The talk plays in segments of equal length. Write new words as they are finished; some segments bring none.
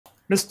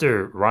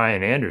Mr.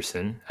 Ryan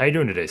Anderson. How you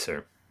doing today,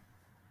 sir?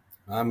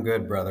 I'm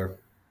good, brother.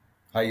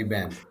 How you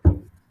been?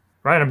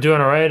 Ryan, I'm doing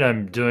all right.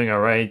 I'm doing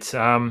all right.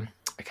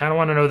 I kind of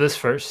want to know this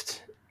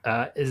first.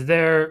 Is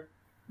there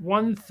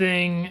one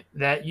thing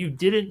that you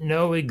didn't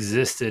know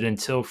existed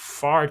until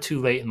far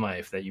too late in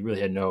life that you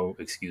really had no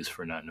excuse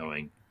for not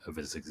knowing of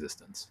its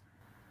existence?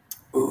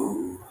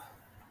 Ooh,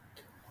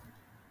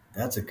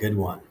 that's a good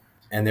one.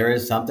 And there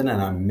is something, and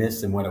I'm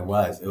missing what it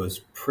was. It was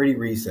pretty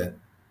recent.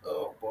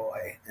 Oh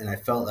boy! And I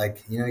felt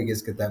like you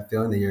just get that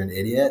feeling that you're an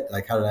idiot.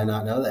 Like, how did I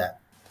not know that?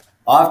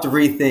 I'll have to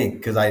rethink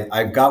because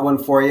I've got one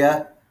for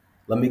you.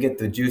 Let me get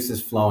the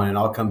juices flowing, and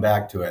I'll come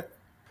back to it.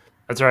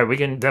 That's all right. We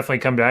can definitely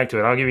come back to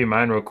it. I'll give you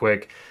mine real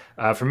quick.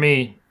 For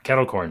me,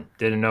 kettle corn.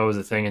 Didn't know it was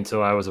a thing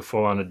until I was a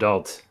full-on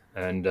adult,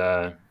 and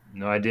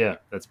no idea.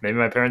 That's maybe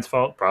my parents'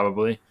 fault,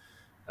 probably.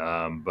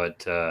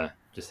 But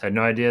just had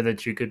no idea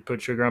that you could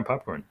put sugar on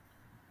popcorn.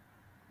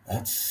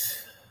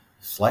 That's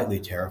slightly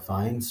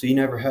terrifying. So you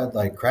never had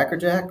like Cracker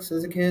Jacks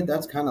as a kid?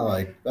 That's kind of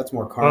like that's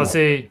more Well, caramel.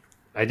 see,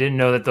 I didn't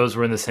know that those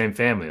were in the same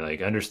family.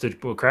 Like, I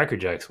understood what Cracker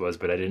Jacks was,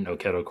 but I didn't know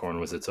kettle corn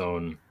was its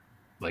own,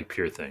 like,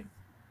 pure thing.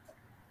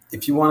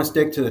 If you want to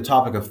stick to the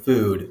topic of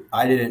food,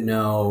 I didn't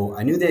know.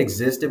 I knew they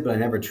existed, but I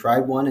never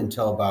tried one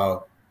until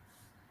about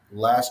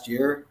last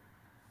year.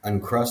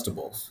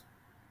 Uncrustables.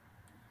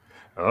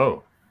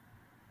 Oh,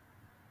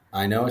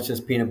 I know it's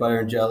just peanut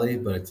butter and jelly,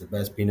 but it's the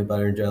best peanut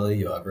butter and jelly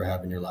you'll ever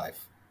have in your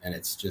life. And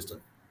it's just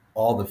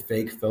all the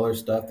fake filler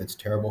stuff that's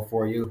terrible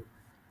for you,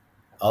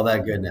 all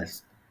that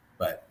goodness.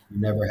 But you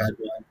never had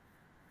one.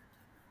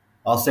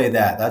 I'll say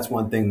that. That's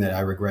one thing that I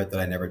regret that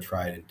I never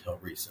tried until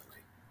recently,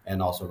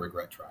 and also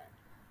regret trying.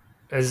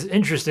 as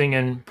interesting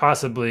and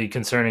possibly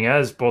concerning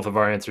as both of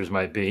our answers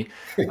might be,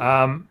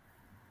 um,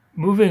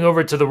 moving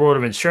over to the world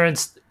of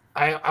insurance,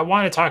 I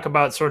want to talk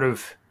about sort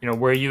of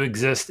where you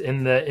exist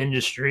in the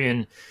industry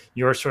and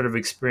your sort of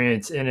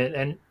experience in it,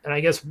 and I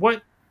guess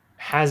what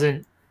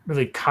hasn't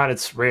really caught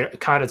its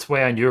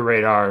way on your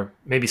radar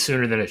maybe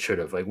sooner than it should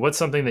have. Like, what's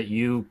something that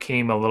you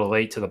came a little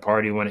late to the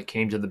party when it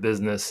came to the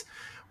business?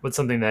 What's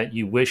something that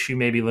you wish you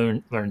maybe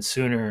learned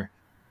sooner?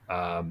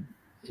 Um,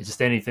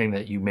 just anything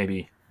that you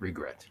maybe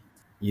regret.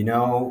 You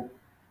know,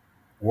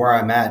 where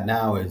I'm at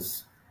now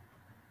is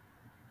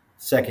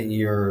second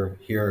year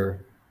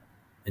here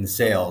in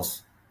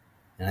sales.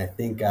 And I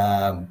think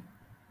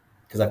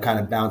because I've kind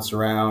of bounced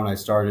around, I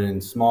started in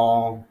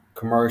small,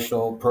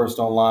 commercial,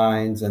 personal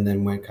lines, and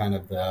then went kind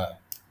of the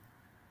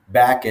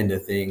back end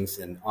of things.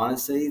 And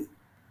honestly,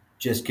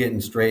 just getting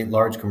straight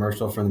large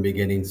commercial from the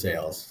beginning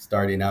sales,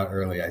 starting out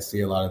early. I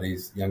see a lot of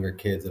these younger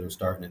kids that are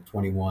starting at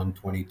 21,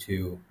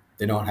 22.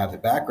 They don't have the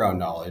background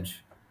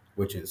knowledge,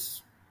 which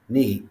is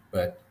neat,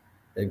 but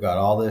they've got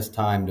all this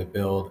time to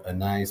build a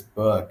nice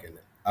book. And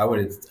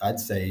I'd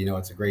say,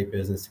 it's a great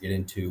business to get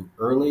into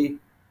early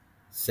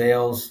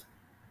sales,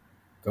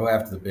 go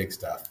after the big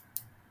stuff.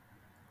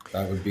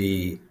 That would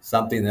be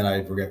something that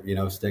I forget,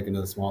 sticking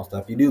to the small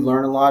stuff. You do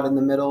learn a lot in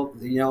the middle,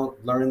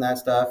 learning that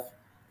stuff.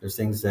 There's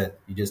things that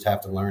you just have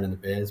to learn in the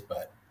biz,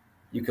 but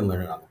you can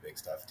learn it on the big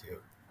stuff too.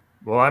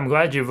 Well, I'm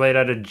glad you've laid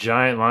out a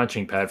giant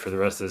launching pad for the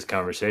rest of this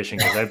conversation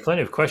because I have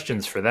plenty of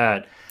questions for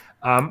that.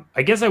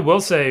 I guess I will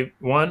say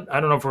one. I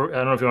don't know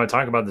if you want to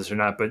talk about this or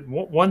not, but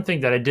one thing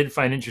that I did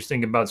find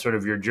interesting about sort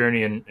of your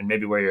journey and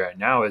maybe where you're at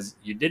now is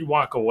you did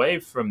walk away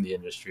from the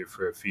industry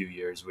for a few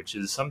years, which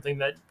is something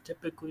that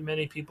typically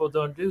many people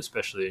don't do,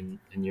 especially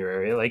in your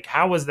area. Like,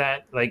 how was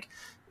that? Like,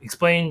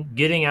 explain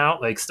getting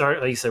out, like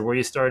you said, where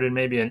you started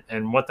maybe,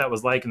 and what that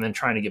was like, and then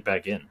trying to get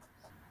back in.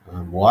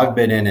 Well, I've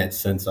been in it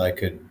since I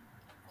could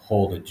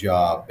hold a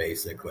job,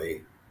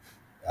 basically,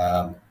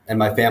 and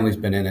my family's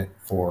been in it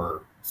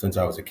for since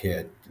I was a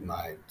kid.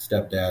 My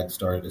stepdad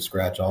started to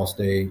scratch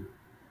Allstate,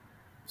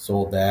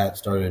 sold that,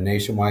 started a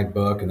nationwide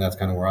book, and that's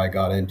kind of where I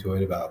got into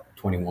it about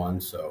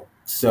 21.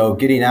 So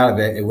getting out of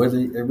it, it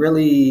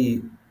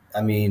really,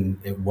 I mean,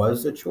 it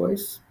was a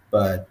choice,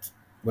 but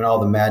when all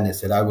the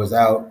madness hit, I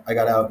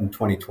got out in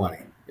 2020.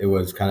 It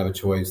was kind of a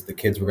choice. The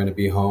kids were going to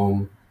be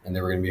home and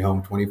they were going to be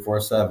home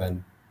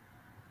 24/7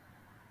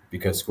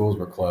 because schools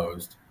were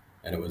closed.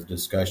 And it was a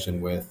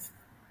discussion with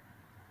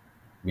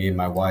me and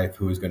my wife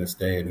who was going to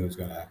stay and who's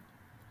going to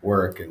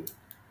work. And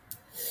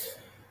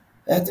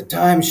at the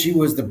time, she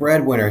was the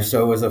breadwinner,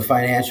 so it was a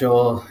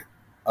financial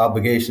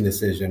obligation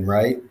decision,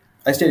 right?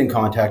 I stayed in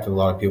contact with a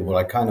lot of people, but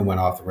I kind of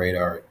went off the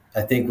radar.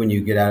 I think when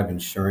you get out of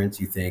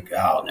insurance, you think, oh,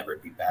 I'll never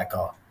be back.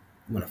 I'm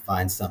going to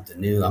find something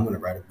new. I'm going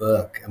to write a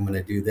book. I'm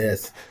going to do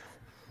this.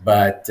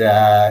 But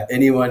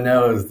anyone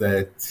knows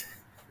that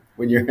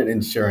when you're in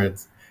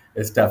insurance,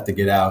 it's tough to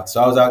get out.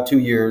 So I was out 2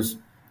 years.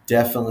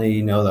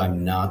 Definitely know that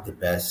I'm not the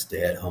best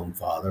stay-at-home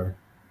father.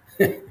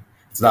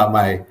 It's not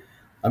my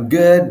I'm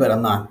good, but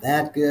I'm not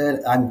that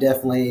good. I'm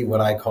definitely what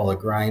I call a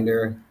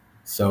grinder.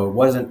 So it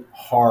wasn't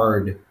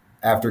hard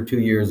after 2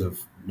 years of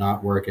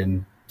not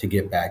working to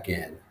get back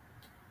in.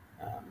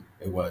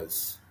 It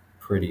was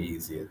pretty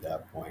easy at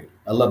that point.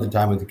 I love the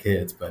time with the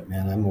kids, but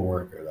man, I'm a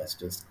worker. That's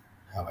just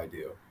how I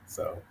do.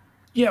 So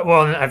Yeah,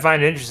 well, and I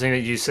find it interesting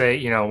that you say,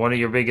 one of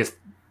your biggest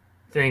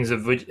things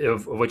of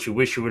what you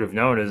wish you would have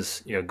known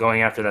is,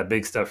 going after that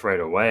big stuff right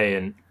away.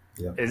 And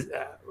Yeah. is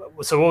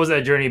so what was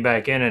that journey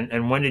back in,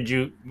 and when did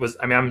you was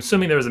I mean, I'm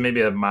assuming there was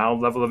maybe a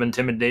mild level of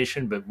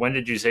intimidation, but when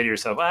did you say to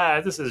yourself,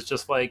 this is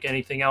just like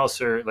anything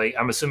else? Or like,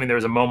 I'm assuming there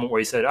was a moment where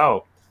you said,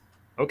 oh,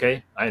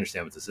 okay, I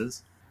understand what this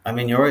is. I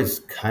mean, you're always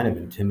kind of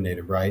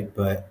intimidated, right?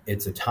 But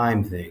it's a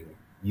time thing.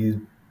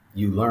 You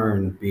you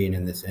learn being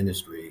in this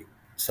industry.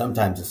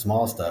 Sometimes the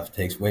small stuff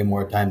takes way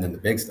more time than the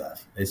big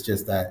stuff. It's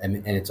just that,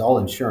 and it's all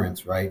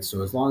insurance, right?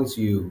 So as long as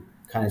you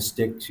kind of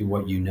stick to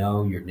what you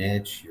know, your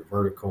niche, your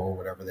vertical,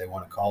 whatever they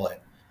want to call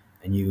it,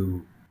 and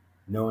you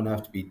know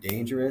enough to be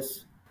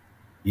dangerous,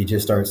 you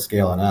just start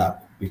scaling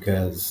up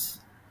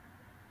because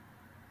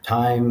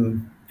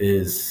time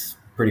is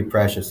pretty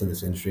precious in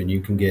this industry and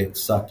you can get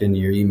sucked into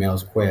your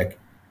emails quick.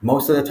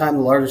 Most of the time,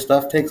 the larger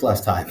stuff takes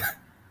less time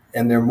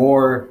and they're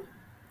more,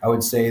 I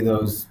would say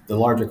the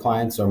larger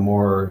clients are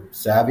more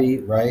savvy,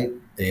 right?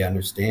 They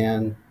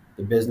understand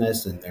the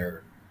business and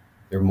they're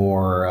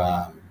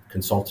more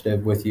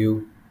consultative with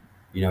you.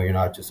 You know, you're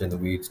not just in the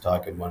weeds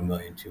talking 1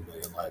 million, 2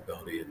 million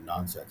liability and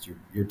nonsense.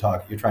 You're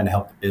trying to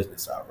help the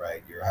business out,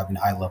 right? You're having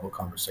high level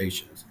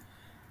conversations,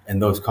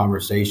 and those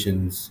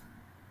conversations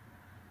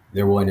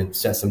they're willing to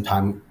set some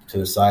time to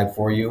the side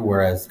for you.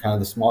 Whereas kind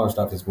of the smaller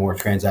stuff is more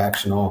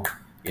transactional.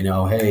 You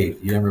know, hey,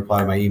 you didn't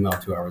reply to my email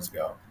 2 hours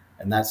ago,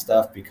 and that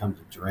stuff becomes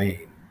a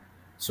drain.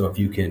 So if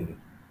you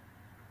can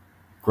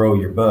grow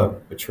your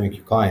book but shrink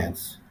your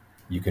clients,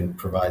 you can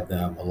provide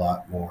them a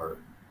lot more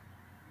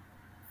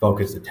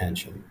focused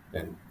attention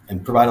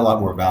and provide a lot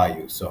more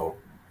value. So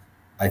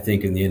I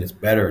think in the end, it's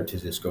better to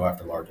just go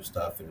after larger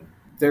stuff. And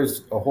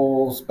there's a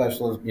whole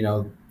special, you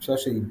know,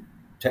 especially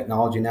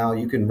technology now,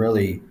 you can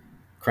really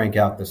crank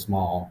out the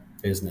small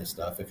business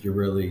stuff if you're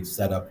really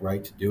set up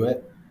right to do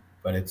it.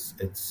 But it's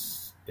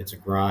a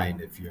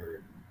grind if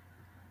you're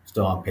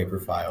still on paper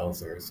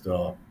files or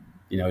still,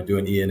 you know,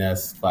 doing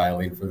ENS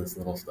filing for this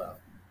little stuff.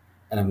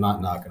 And I'm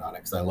not knocking on it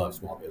because I love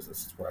small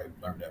business. It's where I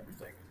learned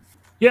everything.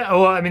 Yeah,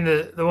 well, I mean,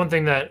 the one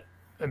thing that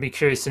I'd be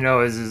curious to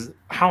know is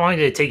how long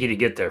did it take you to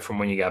get there from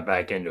when you got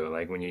back into it?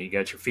 Like when you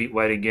got your feet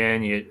wet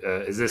again,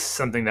 is this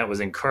something that was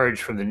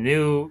encouraged from the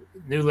new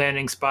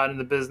landing spot in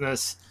the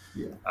business?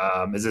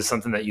 Yeah. Is this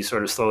something that you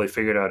sort of slowly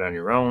figured out on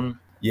your own?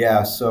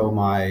 Yeah. So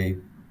my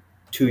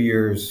 2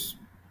 years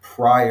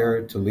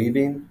prior to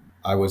leaving,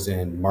 I was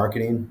in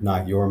marketing,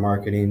 not your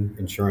marketing,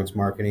 insurance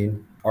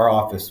marketing. Our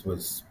office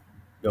was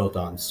built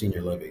on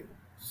senior living.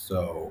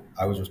 So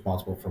I was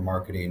responsible for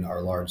marketing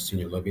our large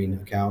senior living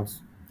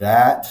accounts.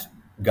 That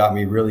got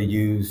me really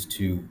used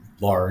to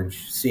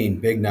large, seeing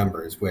big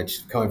numbers,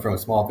 which coming from a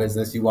small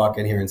business, you walk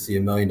in here and see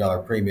 $1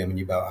 million premium and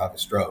you about have a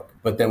stroke.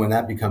 But then when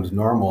that becomes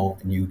normal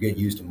and you get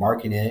used to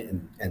marketing it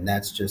and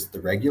that's just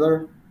the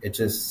regular, it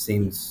just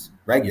seems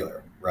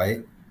regular,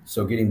 right?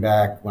 So getting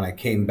back, when I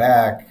came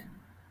back,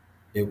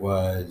 it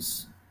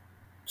was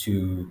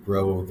to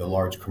grow the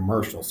large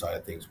commercial side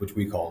of things, which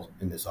we call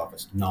in this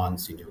office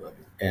non-senior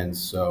living. And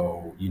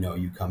so, you know,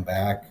 you come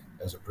back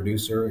as a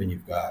producer and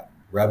you've got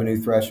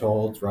revenue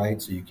thresholds,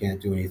 right? So you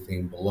can't do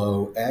anything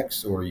below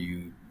X or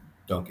you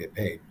don't get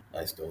paid.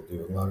 I still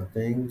do a lot of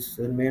things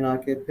that may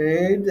not get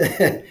paid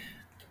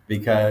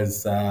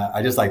because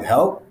I just like to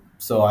help,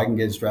 so I can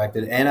get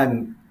distracted. And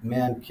I'm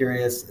man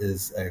curious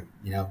is a,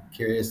 you know,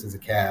 curious as a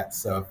cat.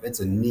 So if it's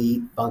a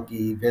neat,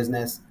 funky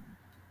business,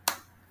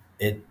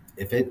 it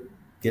if it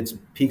gets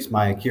piques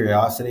my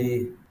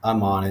curiosity,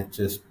 I'm on it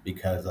just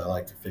because I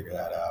like to figure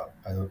that out.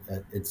 I don't.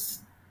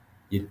 It's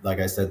like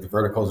I said, the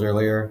verticals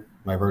earlier.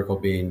 My vertical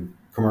being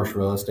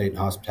commercial real estate and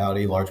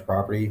hospitality, large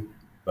property,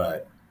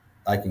 but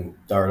I can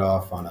dart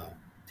off on a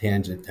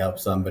tangent to help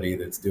somebody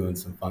that's doing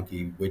some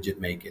funky widget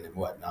making and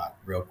whatnot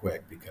real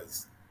quick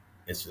because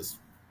it's just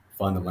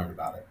fun to learn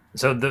about it.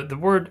 So the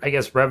word, I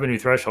guess, revenue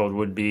threshold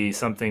would be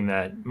something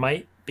that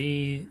might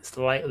be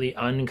slightly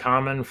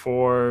uncommon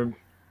for,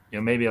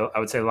 maybe I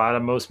would say a lot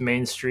of most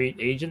Main Street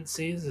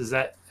agencies. Is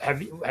that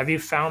have you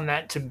found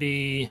that to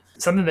be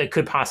something that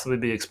could possibly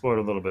be explored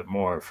a little bit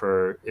more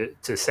for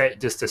it to say,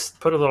 just to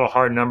put a little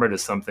hard number to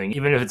something,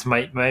 even if it's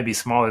might be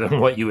smaller than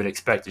what you would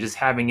expect, just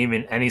having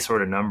even any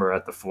sort of number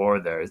at the floor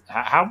there.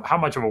 How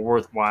much of a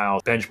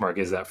worthwhile benchmark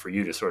is that for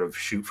you to sort of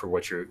shoot for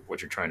what you're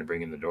trying to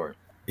bring in the door?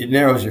 It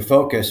narrows your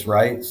focus,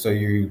 right? So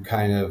you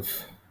kind of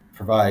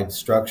provide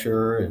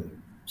structure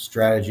and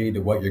strategy to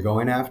what you're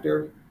going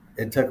after.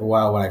 It took a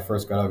while when I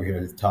first got over here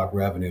to talk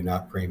revenue,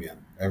 not premium.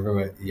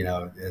 Everyone, you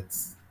know,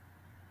 it's,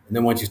 and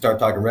then once you start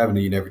talking revenue,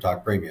 you never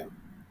talk premium.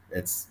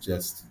 It's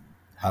just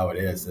how it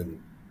is.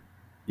 And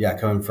yeah,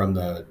 coming from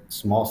the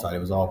small side, it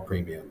was all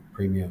premium,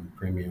 premium,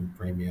 premium,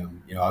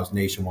 premium. You know, I was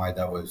nationwide.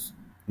 That was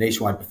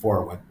nationwide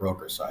before it went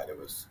broker side. It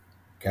was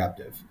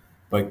captive.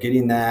 But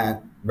getting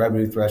that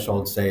revenue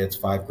threshold, say it's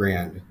 5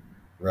 grand,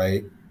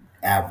 right?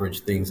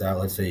 Average things out.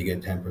 Let's say you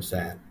get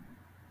 10%.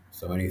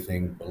 So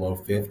anything below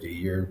 50,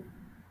 you're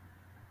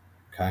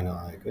kind of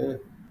like,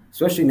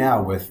 especially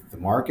now with the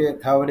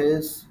market, how it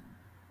is,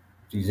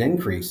 these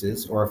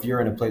increases, or if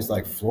you're in a place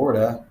like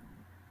Florida,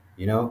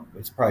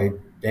 It's probably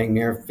dang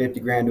near 50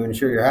 grand to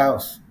insure your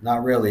house.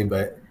 Not really,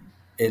 but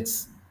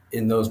it's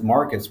in those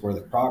markets where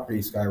the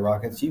property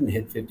skyrockets, you can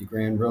hit 50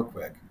 grand real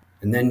quick.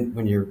 And then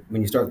when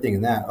you start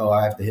thinking that, oh,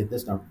 I have to hit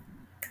this number,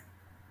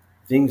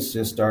 things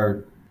just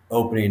start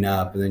opening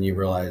up, and then you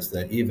realize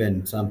that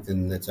even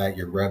something that's at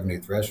your revenue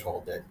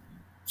threshold that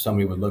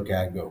somebody would look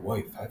at and go,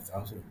 wait,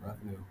 5,000 in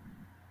revenue,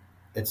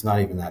 it's not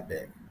even that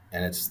big.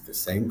 And it's the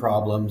same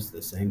problems,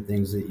 the same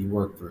things that you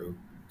work through.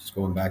 Just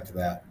going back to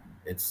that,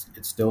 it's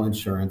still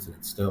insurance and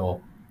it's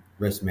still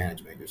risk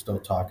management. You're still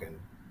talking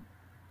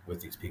with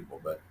these people,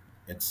 but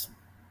it's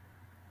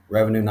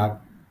revenue,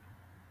 not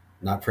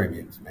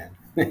premiums, man.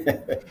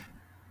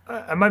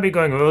 I might be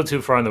going a little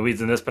too far in the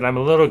weeds in this, but I'm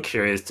a little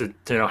curious to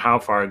know how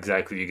far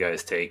exactly you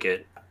guys take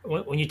it.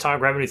 When you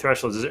talk revenue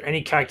thresholds, is there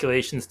any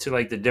calculations to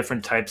like the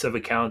different types of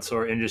accounts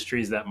or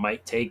industries that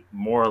might take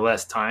more or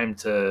less time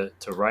to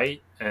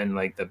write, and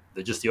like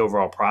the just the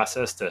overall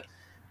process to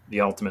the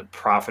ultimate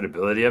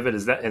profitability of it?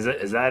 Is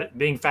that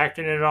being factored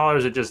in at all, or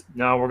is it just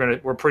no?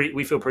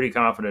 We feel pretty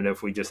confident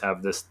if we just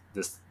have this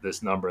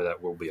number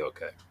that we'll be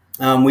okay.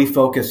 We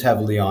focus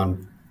heavily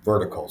on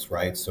verticals,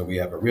 right? So we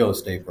have a real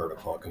estate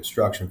vertical, a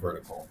construction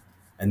vertical.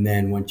 And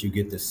then once you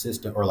get the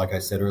system, or like I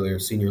said earlier,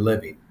 senior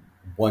living,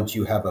 once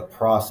you have a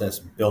process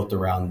built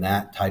around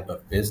that type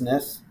of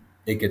business,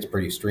 it gets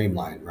pretty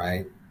streamlined,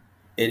 right?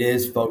 It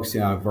is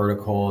focusing on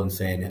vertical and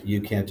saying that you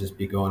can't just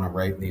be going and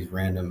writing these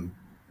random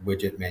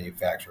widget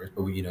manufacturers,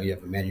 but you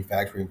have a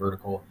manufacturing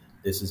vertical.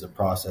 This is a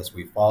process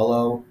we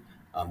follow.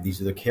 These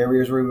are the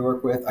carriers we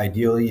work with.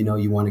 Ideally,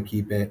 you want to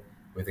keep it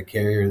with a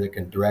carrier that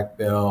can direct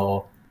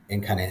bill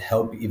and kind of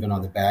help even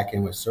on the back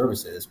end with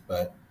services.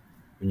 But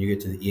when you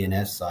get to the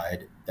E&S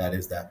side, that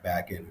is that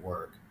back end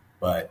work.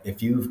 But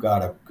if you've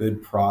got a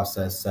good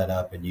process set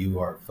up and you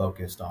are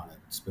focused on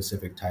a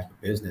specific type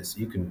of business,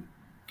 you can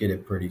get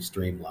it pretty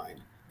streamlined.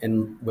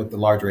 And with the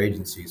larger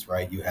agencies,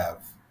 right, you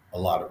have a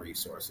lot of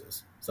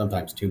resources,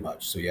 sometimes too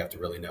much. So you have to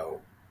really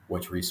know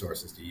which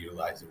resources to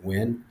utilize and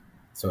when.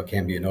 So it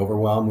can be an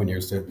overwhelm when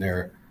you're sitting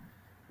there,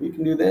 we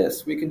can do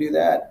this, we can do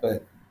that,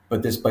 but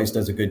this place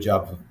does a good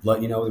job of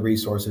letting you know the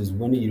resources,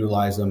 when to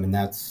utilize them, and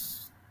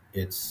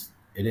it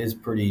is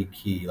pretty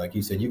key. Like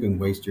you said, you can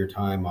waste your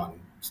time on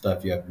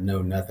stuff you have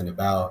know nothing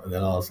about, and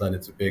then all of a sudden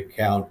it's a big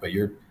count, but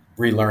you're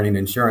relearning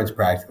insurance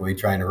practically,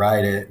 trying to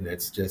write it, and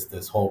it's just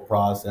this whole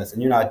process,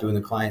 and you're not doing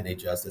the client any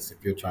justice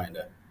if you're trying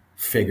to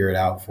figure it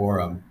out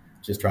for them,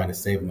 just trying to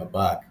save them a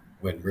buck,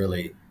 when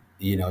really,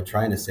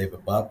 trying to save a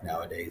buck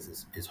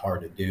nowadays is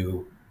hard to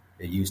do.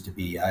 It used to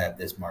be, I have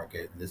this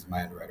market, this is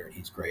my underwriter,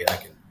 he's great, I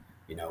can,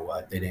 you know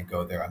what, they didn't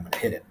go there, I'm going to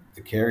hit it.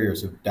 The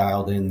carriers have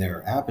dialed in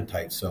their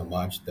appetite so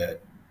much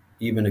that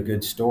even a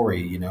good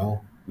story,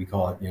 we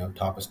call it,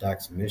 top of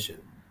stack submission.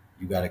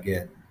 You got to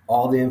get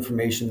all the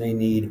information they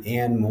need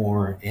and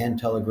more, and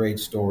tell a great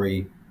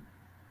story.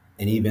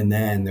 And even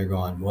then they're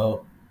going,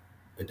 well,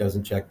 it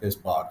doesn't check this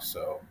box,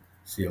 so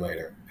see you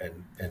later.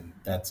 And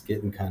that's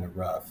getting kind of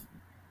rough.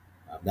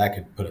 That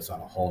could put us on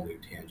a whole new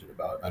tangent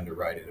about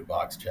underwriting and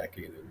box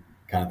checking and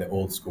kind of the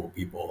old school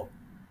people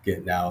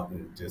getting out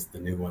and just the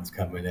new ones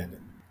coming in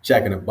and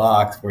checking a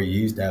box, where you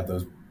used to have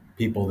those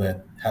people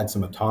that had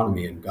some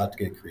autonomy and got to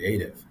get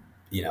creative.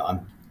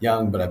 I'm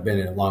young, but I've been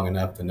in it long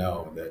enough to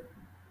know that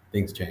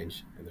things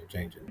change, and they're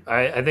changing.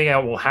 I think I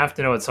will have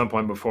to know at some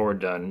point before we're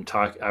done.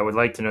 Talk. I would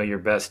like to know your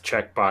best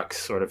checkbox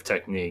sort of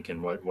technique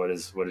and what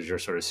is your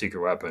sort of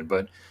secret weapon.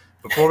 But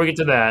before we get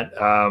to that,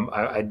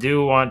 I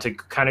do want to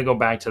kind of go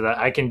back to that.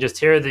 I can just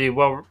hear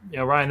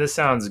Ryan, this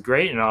sounds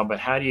great and all, but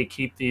how do you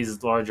keep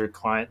these larger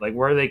clients? Like,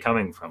 where are they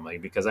coming from?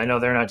 Like, because I know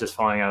they're not just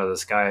falling out of the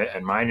sky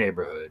in my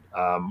neighborhood.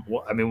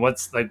 I mean,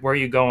 what's like, where are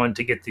you going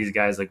to get these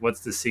guys? Like,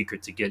 what's the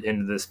secret to get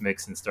into this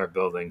mix and start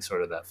building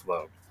sort of that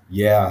flow?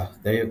 Yeah,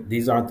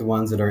 these aren't the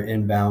ones that are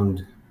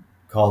inbound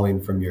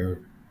calling from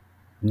your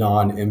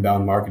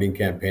non-inbound marketing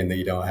campaign that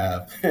you don't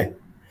have.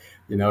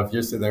 If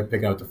you're sitting there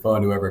picking up the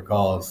phone, whoever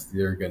calls,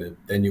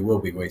 then you will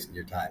be wasting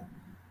your time.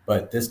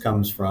 But this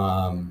comes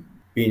from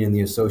being in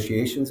the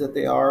associations that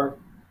they are.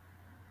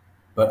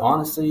 But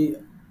honestly,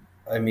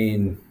 I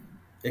mean,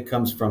 it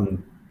comes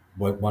from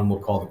what one will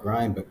call the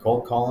grind, but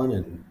cold calling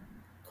and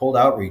cold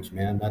outreach,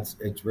 man.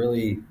 It's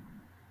really,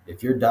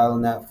 if you're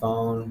dialing that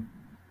phone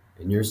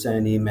and you're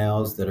sending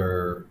emails that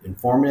are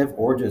informative,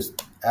 or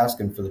just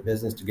asking for the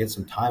business to get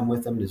some time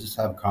with them to just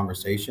have a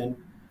conversation,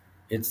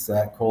 it's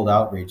that cold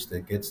outreach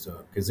that gets to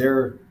them, because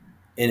they're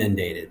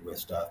inundated with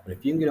stuff. But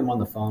if you can get them on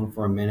the phone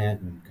for a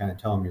minute and kind of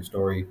tell them your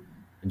story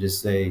and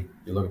just say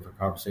you're looking for a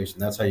conversation,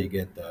 that's how you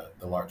get the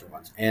larger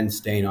ones, and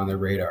staying on their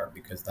radar,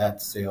 because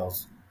that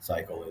sales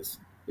cycle is,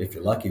 if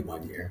you're lucky,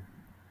 1 year,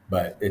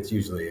 but it's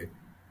usually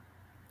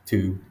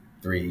 2,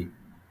 3,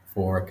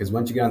 4. Because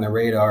once you get on their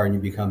radar and you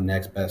become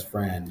next best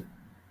friend,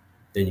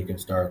 then you can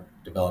start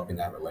developing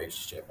that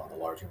relationship on the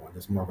larger one.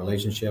 There's more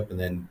relationship, and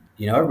then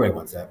everybody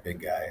wants that big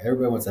guy.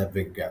 Everybody wants that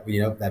big guy.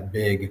 That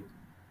big,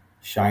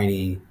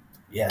 shiny.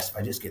 Yes, if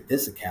I just get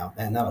this account,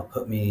 man, that'll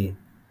put me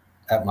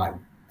at my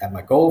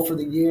goal for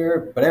the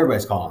year. But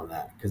everybody's calling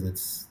that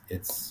because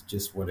it's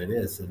just what it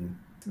is. And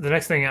The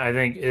next thing I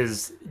think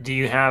is, do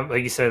you have,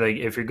 like you said, like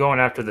if you're going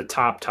after the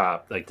top,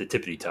 like the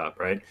tippity top,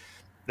 right?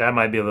 That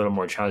might be a little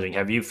more challenging.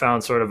 Have you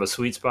found sort of a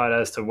sweet spot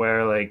as to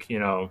where, like,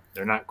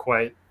 they're not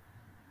quite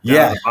down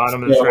at Yeah. the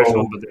bottom of the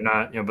threshold, So, but they're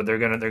not, but they're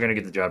gonna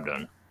get the job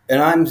done.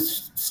 and I'm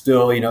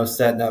still,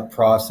 setting up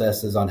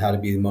processes on how to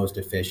be the most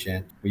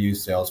efficient. We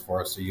use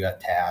Salesforce, so you got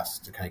tasks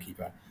to kind of keep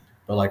on.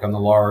 But like on the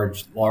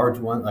large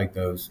one, like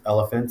those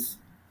elephants,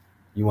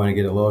 you want to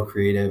get a little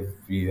creative.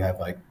 You have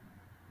like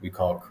we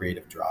call it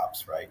creative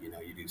drops, right?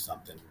 You do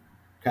something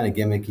kind of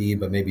gimmicky,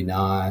 but maybe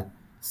not.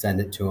 Send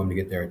it to them to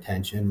get their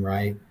attention,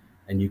 right?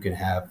 And you can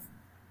have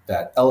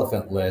that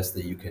elephant list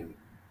that you can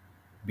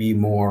be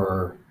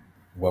more,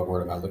 what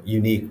word am I looking,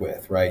 unique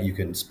with, right? You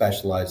can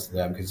specialize to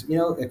them because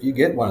if you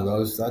get one of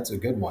those, that's a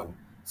good one.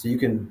 So you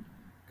can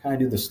kind of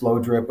do the slow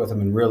drip with them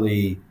and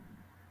really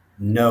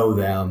know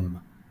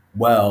them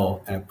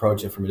well and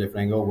approach it from a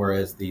different angle.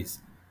 Whereas these,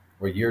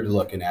 where you're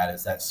looking at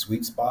is that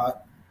sweet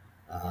spot.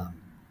 Um,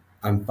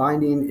 I'm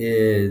finding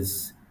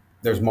is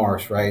there's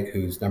Marsh, right,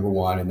 who's number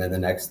one, and then the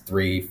next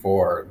three,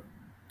 four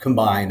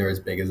combined are as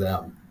big as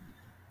them.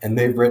 And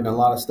they've written a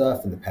lot of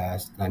stuff in the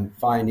past. And I'm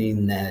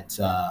finding that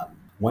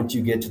once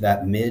you get to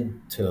that mid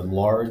to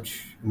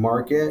large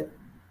market,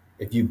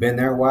 if you've been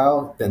there a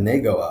while, then they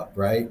go up,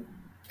 right?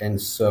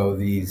 And so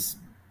these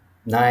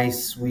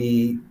nice,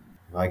 sweet,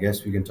 well, I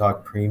guess we can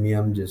talk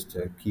premium just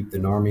to keep the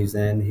normies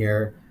in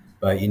here,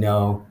 but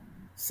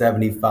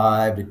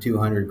 75 to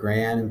 200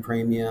 grand in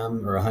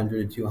premium or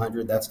 100 to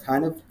 200, that's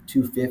kind of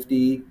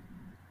 250.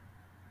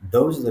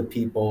 Those are the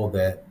people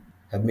that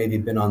have maybe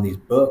been on these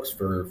books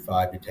for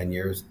 5 to 10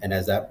 years. And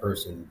as that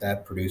person,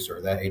 that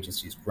producer, that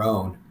agency's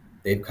grown,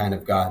 they've kind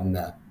of gotten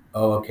the,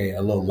 oh, okay,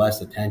 a little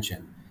less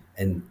attention.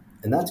 And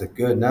that's a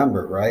good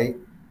number, right?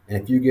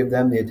 And if you give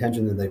them the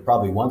attention that they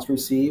probably once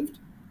received,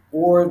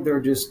 or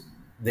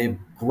they've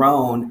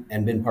grown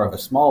and been part of a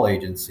small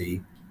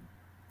agency,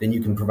 then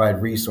you can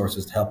provide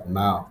resources to help them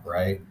out,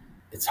 right?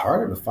 It's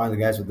harder to find the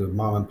guys with the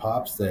mom and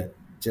pops that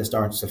just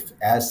aren't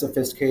as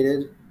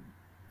sophisticated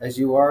as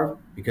you are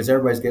because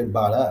everybody's getting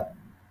bought up.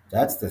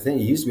 That's the thing.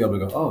 You used to be able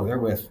to go, oh, they're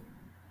with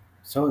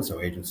so and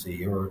so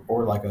agency or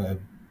like a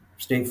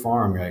State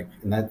Farm, right?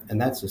 And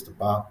that's just a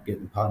bot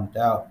getting pumped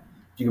out.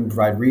 You can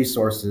provide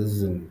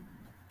resources and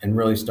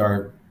really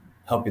start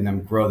helping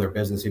them grow their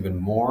business even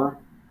more.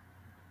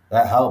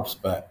 That helps,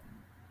 but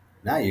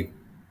now you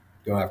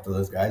go after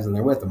those guys and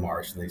they're with the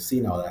Marsh and they've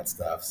seen all that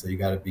stuff. So you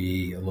got to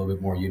be a little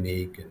bit more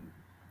unique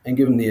and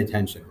give them the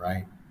attention,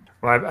 right?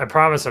 Well, I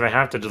promise, and I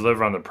have to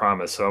deliver on the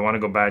promise. So I want to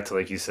go back to,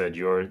 like you said,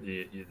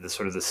 the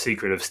sort of the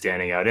secret of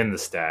standing out in the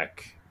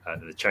stack,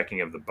 the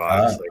checking of the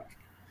box. Uh, Like,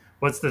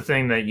 what's the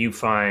thing that you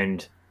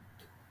find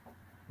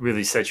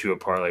really sets you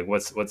apart? Like,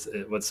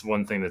 what's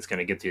one thing that's going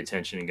to get the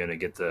attention and going to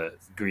get the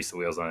grease the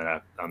wheels on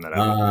that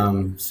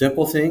application?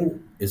 simple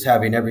thing is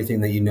having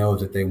everything that you know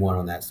that they want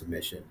on that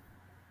submission.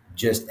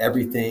 Just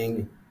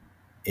everything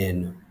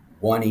in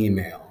one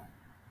email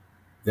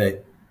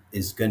that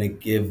is going to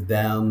give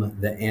them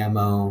the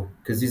ammo.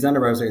 Because these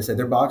underwriters, like I said,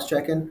 they're box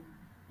checking.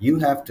 You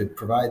have to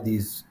provide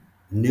these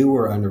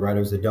newer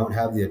underwriters that don't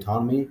have the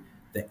autonomy,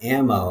 the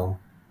ammo.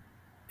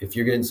 If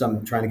you're getting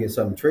something, trying to get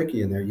something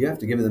tricky in there, you have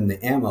to give them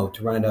the ammo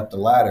to run it up the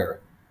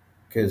ladder.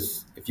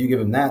 Because if you give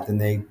them that, then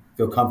they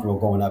feel comfortable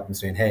going up and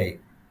saying, hey,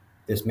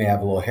 this may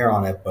have a little hair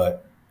on it,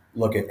 but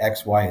look at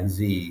X, Y, and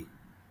Z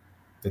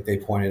that they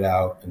pointed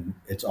out, and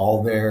it's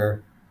all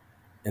there.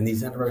 And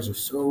these underwriters are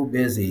so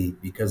busy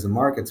because the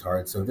market's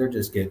hard, so they're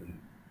just getting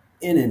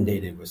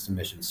inundated with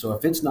submissions. So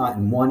if it's not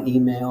in one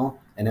email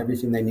and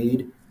everything they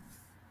need,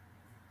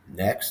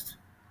 next.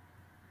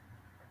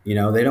 They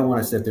don't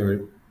want to sit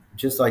there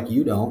just like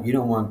you don't. You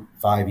don't want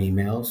 5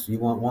 emails. You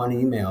want one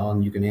email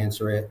and you can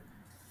answer it.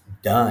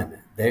 Done.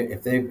 They're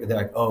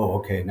like, oh,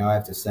 okay, now I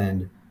have to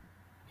send.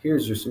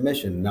 Here's your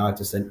submission. Now I have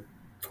to send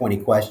 20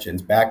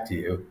 questions back to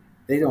you.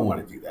 They don't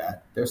want to do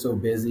that. They're so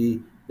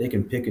busy. They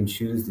can pick and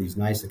choose these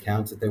nice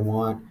accounts that they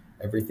want.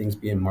 Everything's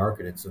being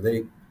marketed, so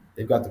they've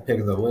got the pick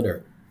of the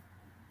litter.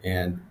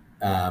 And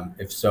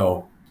if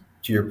so,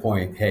 to your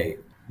point, hey,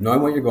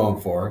 knowing what you're going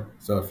for.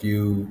 So if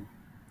you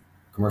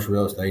commercial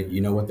real estate,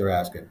 you know what they're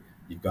asking.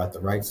 You've got the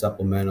right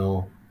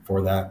supplemental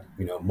for that,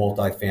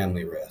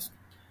 multifamily risk.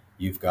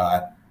 You've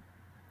got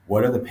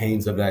what are the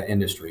pains of that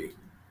industry.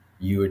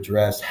 You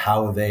address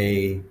how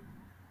they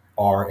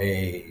are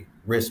a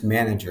risk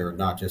manager,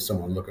 not just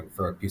someone looking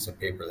for a piece of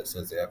paper that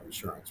says they have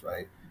insurance,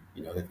 right?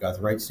 They've got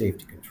the right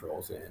safety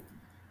controls in.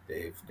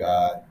 They've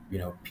got,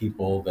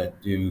 people that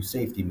do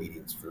safety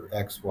meetings for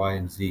X, Y,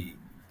 and Z.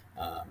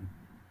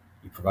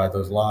 You provide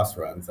those loss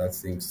runs. That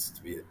seems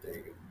to be the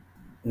thing.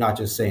 Not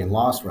just saying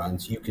loss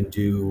runs, you can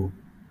do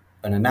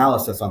an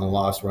analysis on the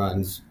loss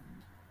runs,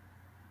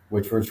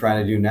 which we're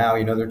trying to do now.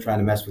 They're trying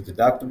to mess with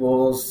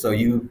deductibles. So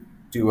you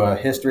do a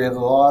history of the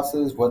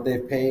losses, what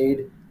they've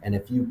paid, and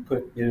if you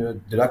put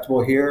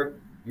deductible here,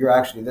 you're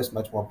actually this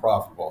much more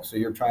profitable. So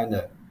you're trying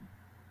to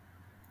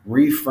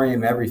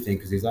reframe everything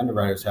because these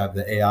underwriters have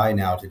the AI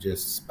now to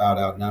just spout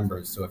out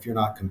numbers. So if you're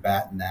not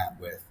combating that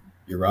with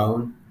your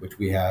own, which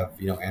we have,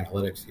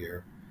 analytics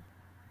here,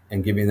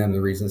 and giving them the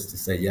reasons to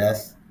say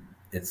yes,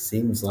 it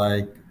seems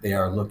like they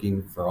are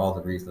looking for all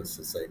the reasons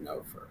to say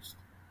no first,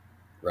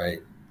 right?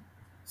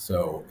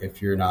 So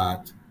if you're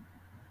not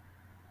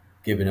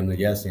giving them the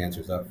yes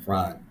answers up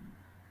front,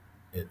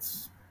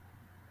 it's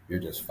you're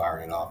just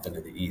firing it off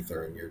into the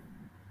ether and you're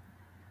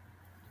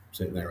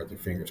sitting there with your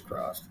fingers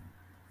crossed.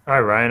 All right,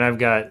 Ryan, I've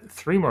got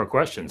three more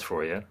questions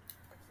for you.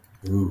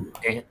 Ooh,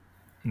 And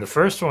the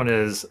first one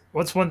is,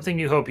 what's one thing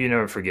you hope you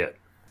never forget?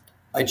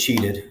 I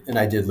cheated and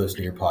I did listen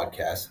to your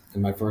podcast,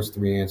 and my first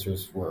three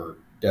answers were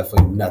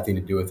definitely nothing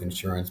to do with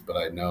insurance, but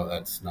I know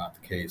that's not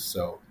the case.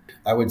 So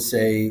I would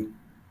say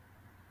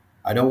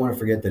I don't want to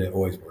forget that it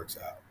always works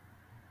out.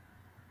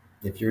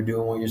 If you're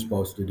doing what you're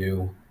supposed to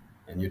do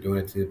and you're doing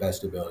it to the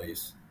best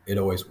abilities, it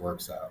always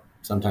works out.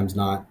 Sometimes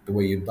not the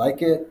way you'd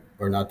like it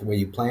or not the way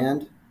you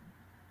planned,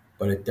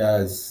 but it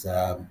does.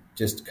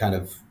 Just kind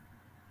of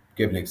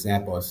give an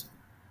example is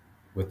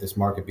with this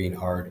market being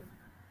hard,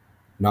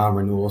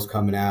 non-renewals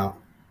coming out,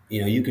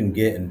 you can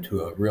get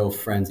into a real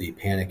frenzy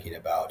panicking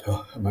about,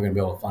 oh, am I going to be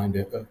able to find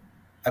it?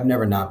 I've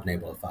never not been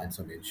able to find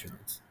some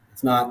insurance.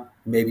 It's not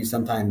maybe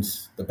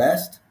sometimes the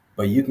best,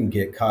 but you can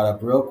get caught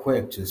up real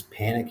quick just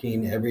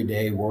panicking every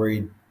day,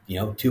 worried,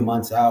 2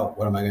 months out,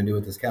 what am I going to do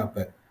with this account?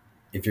 But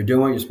if you're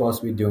doing what you're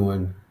supposed to be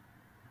doing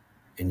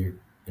and you're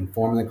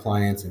informing the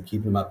clients and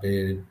keeping them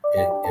updated,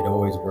 it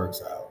always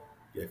works out.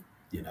 If,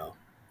 you know,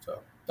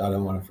 so I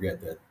don't want to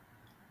forget that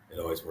it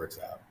always works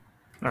out.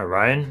 All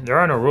right, Ryan, there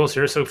are no rules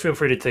here, so feel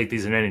free to take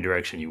these in any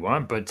direction you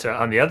want. But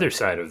on the other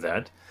side of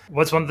that,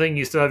 what's one thing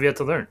you still have yet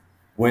to learn?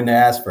 When to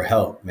ask for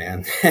help,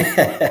 man.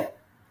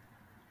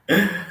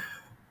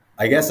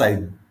 I guess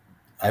I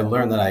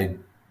learned that I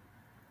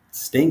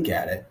stink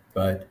at it,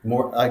 but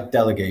more like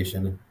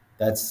delegation.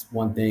 That's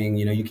one thing,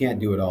 you can't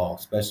do it all,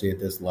 especially at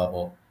this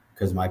level,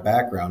 because my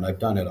background, I've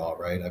done it all,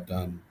 right? I've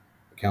done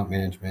account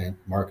management,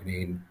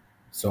 marketing.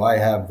 So I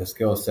have the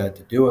skill set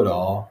to do it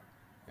all.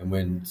 And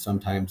when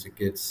sometimes it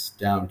gets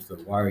down to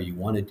the wire, you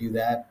want to do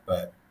that,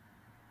 but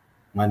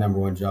my number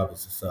one job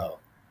is to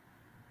sell.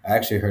 I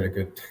actually heard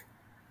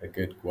a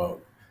good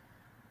quote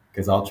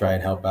because I'll try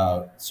and help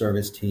out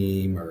service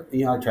team or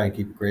I try and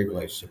keep a great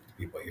relationship with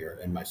the people here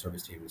and my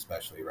service team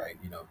especially, right?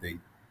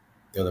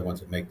 They're the ones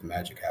that make the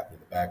magic happen in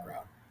the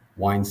background.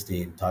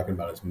 Weinstein talking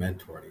about his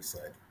mentor, and he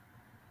said,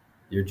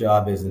 "Your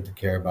job isn't to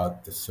care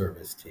about the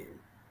service team.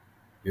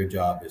 Your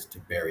job is to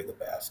bury the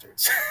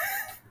bastards."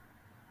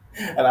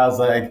 And I was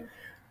like,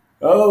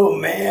 "Oh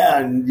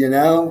man,"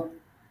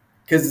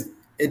 because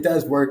it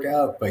does work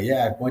out. But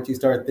yeah, once you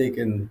start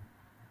thinking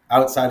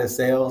outside of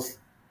sales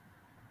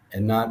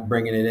and not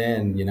bringing it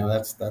in,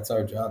 that's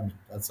our job.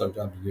 That's our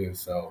job to do.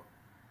 So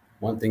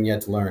one thing you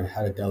have to learn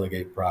how to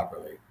delegate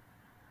properly,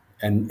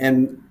 and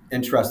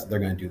trust that they're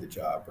going to do the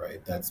job, right?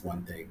 That's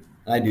one thing.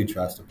 And I do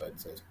trust them, but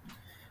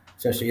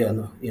especially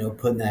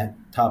putting that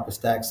top of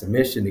stack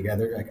submission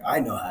together, like I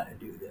know how to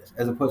do this,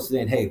 as opposed to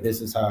saying, "Hey,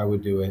 this is how I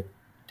would do it.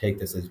 Take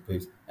this as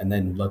please," and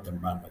then let them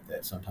run with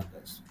it.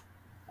 Sometimes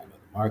I know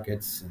the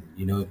markets, and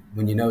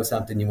when you know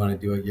something, you want to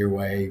do it your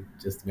way,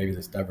 just maybe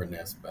the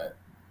stubbornness. But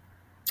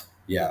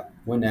yeah,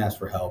 when to ask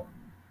for help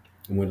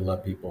and when to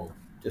let people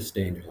just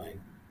stay in your lane.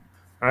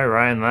 All right,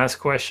 Ryan, last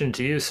question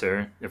to you,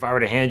 sir. If I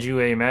were to hand you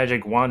a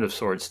magic wand of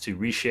sorts to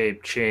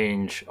reshape,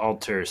 change,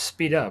 alter,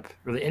 speed up,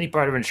 really any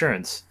part of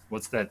insurance,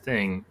 what's that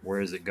thing? Where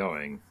is it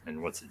going?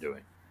 And what's it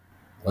doing?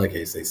 I like how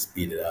you say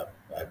speed it up.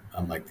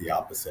 I'm like the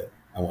opposite.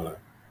 I want to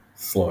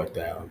slow it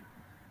down.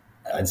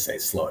 I'd say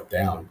slow it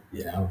down.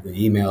 The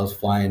emails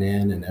flying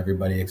in and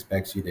everybody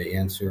expects you to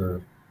answer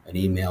an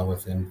email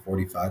within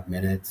 45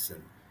 minutes.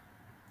 And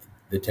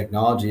the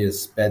technology has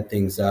sped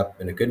things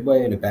up in a good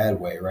way and a bad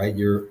way, right?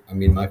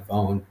 My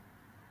phone,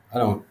 I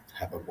don't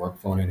have a work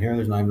phone in here.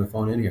 There's not even a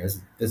phone in here.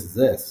 This is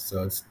this.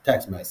 So it's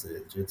text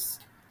message.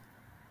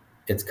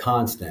 It's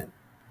constant.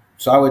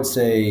 So I would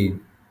say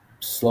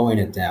slowing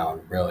it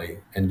down really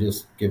and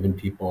just giving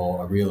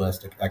people a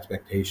realistic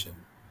expectation.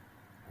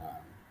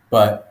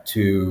 But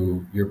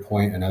to your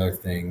point, another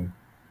thing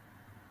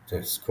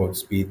to quote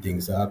speed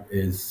things up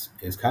is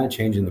kind of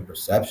changing the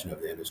perception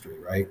of the industry,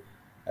 right?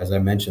 As I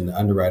mentioned, the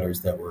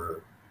underwriters that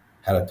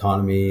had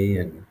autonomy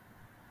and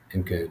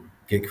could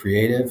get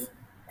creative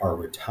are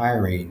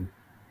retiring,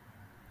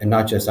 and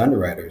not just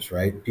underwriters,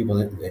 right?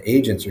 The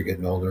agents are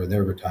getting older and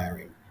they're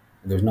retiring.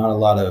 And there's not a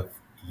lot of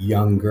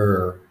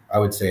younger. I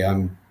would say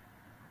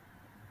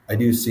I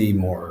do see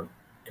more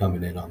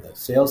coming in on the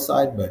sales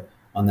side, but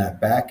on that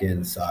back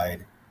end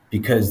side,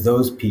 because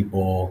those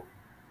people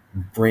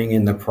bring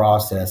in the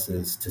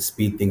processes to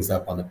speed things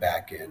up on the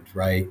back end,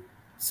 right?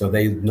 So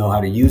they know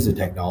how to use the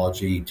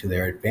technology to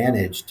their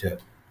advantage to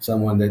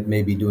someone that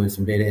may be doing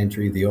some data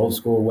entry the old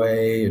school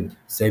way and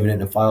saving it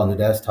in a file on the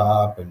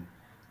desktop and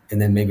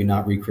then maybe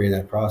not recreate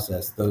that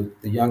process. The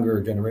younger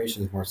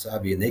generation is more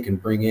savvy and they can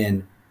bring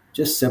in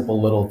just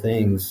simple little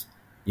things,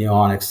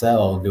 on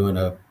Excel, doing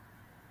a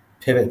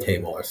pivot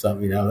table or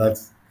something,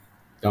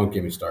 don't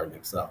get me started in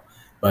Excel,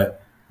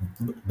 but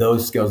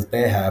those skills that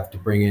they have to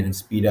bring in and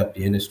speed up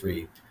the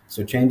industry.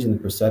 So changing the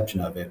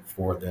perception of it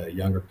for the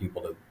younger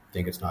people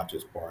think it's not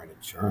just boring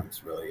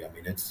insurance, really. I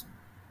mean, it's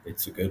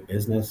a good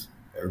business.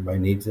 Everybody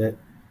needs it,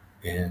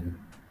 and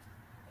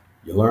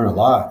you learn a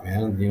lot,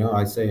 man. You know,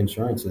 I say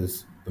insurance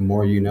is the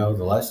more you know,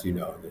 the less you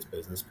know in this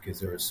business because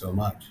there is so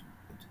much.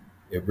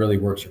 It really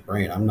works your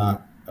brain. I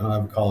don't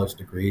have a college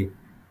degree.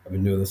 I've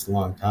been doing this a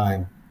long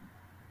time.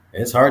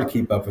 It's hard to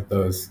keep up with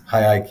those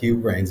high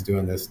IQ brains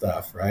doing this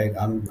stuff, right?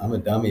 I'm a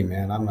dummy,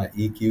 man. I'm an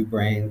EQ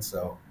brain.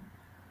 So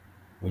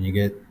when you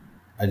get,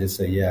 I just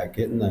say, yeah,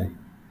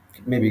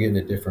 maybe getting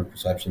a different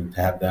perception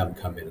to have them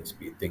come in and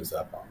speed things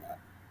up on that.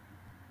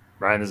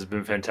 Ryan, this has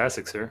been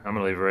fantastic, sir. I'm going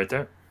to leave it right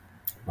there.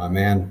 My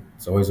man,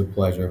 it's always a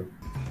pleasure.